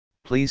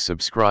Please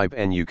subscribe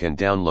and you can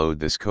download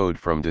this code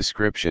from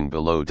description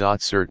below.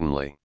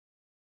 Certainly.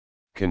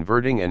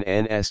 Converting an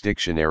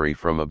NSDictionary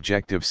from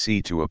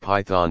Objective-C to a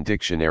Python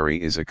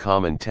dictionary is a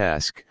common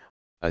task,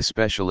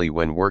 especially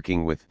when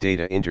working with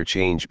data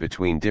interchange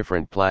between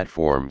different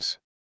platforms.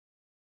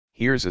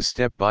 Here's a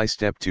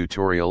step-by-step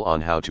tutorial on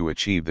how to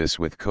achieve this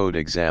with code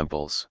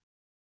examples.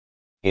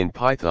 In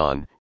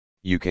Python,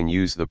 you can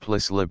use the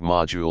plistlib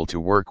module to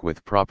work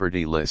with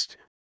property list,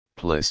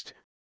 plist,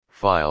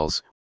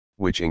 files,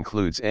 which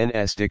includes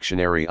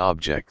NSDictionary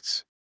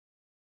objects.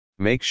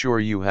 Make sure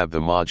you have the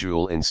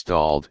module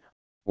installed,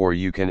 or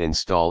you can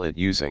install it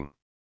using.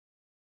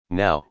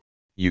 Now,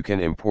 you can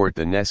import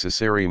the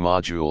necessary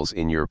modules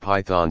in your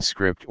Python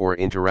script or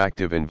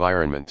interactive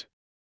environment.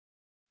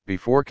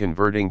 Before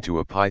converting to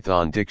a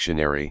Python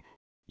dictionary,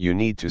 you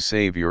need to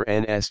save your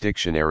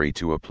NSDictionary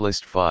to a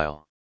plist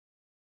file.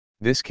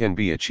 This can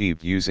be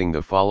achieved using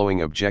the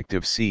following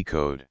Objective-C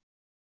code.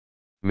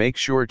 Make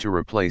sure to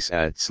replace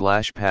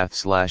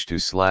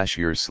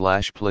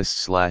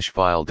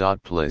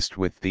 @path/to/your/plist/file.plist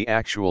with the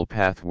actual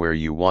path where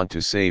you want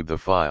to save the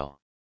file.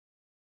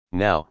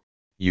 Now,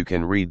 you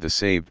can read the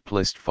saved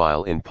plist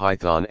file in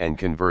Python and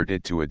convert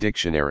it to a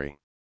dictionary.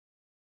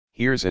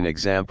 Here's an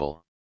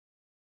example.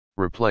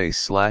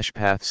 Replace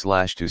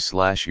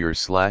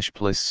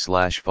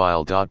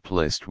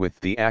 /path/to/your/plist/file.plist with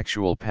the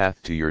actual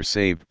path to your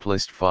saved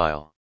plist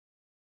file.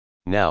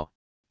 Now,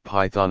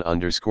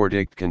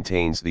 Python_dict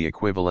contains the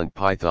equivalent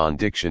Python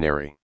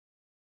dictionary.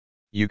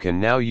 You can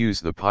now use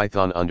the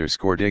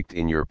Python_dict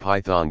in your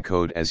Python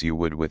code as you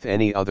would with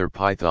any other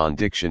Python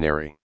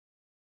dictionary.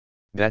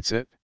 That's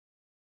it.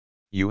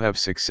 You have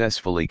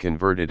successfully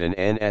converted an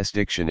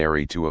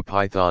NSDictionary to a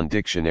Python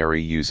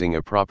dictionary using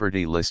a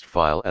property list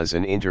file as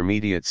an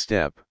intermediate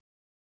step.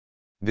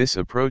 This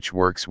approach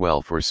works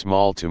well for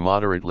small to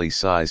moderately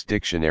sized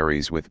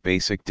dictionaries with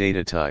basic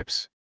data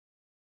types.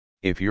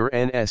 If your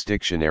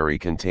NSDictionary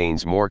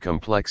contains more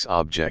complex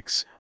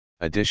objects,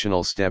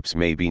 additional steps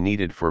may be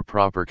needed for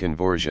proper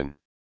conversion.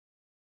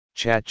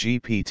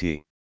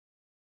 ChatGPT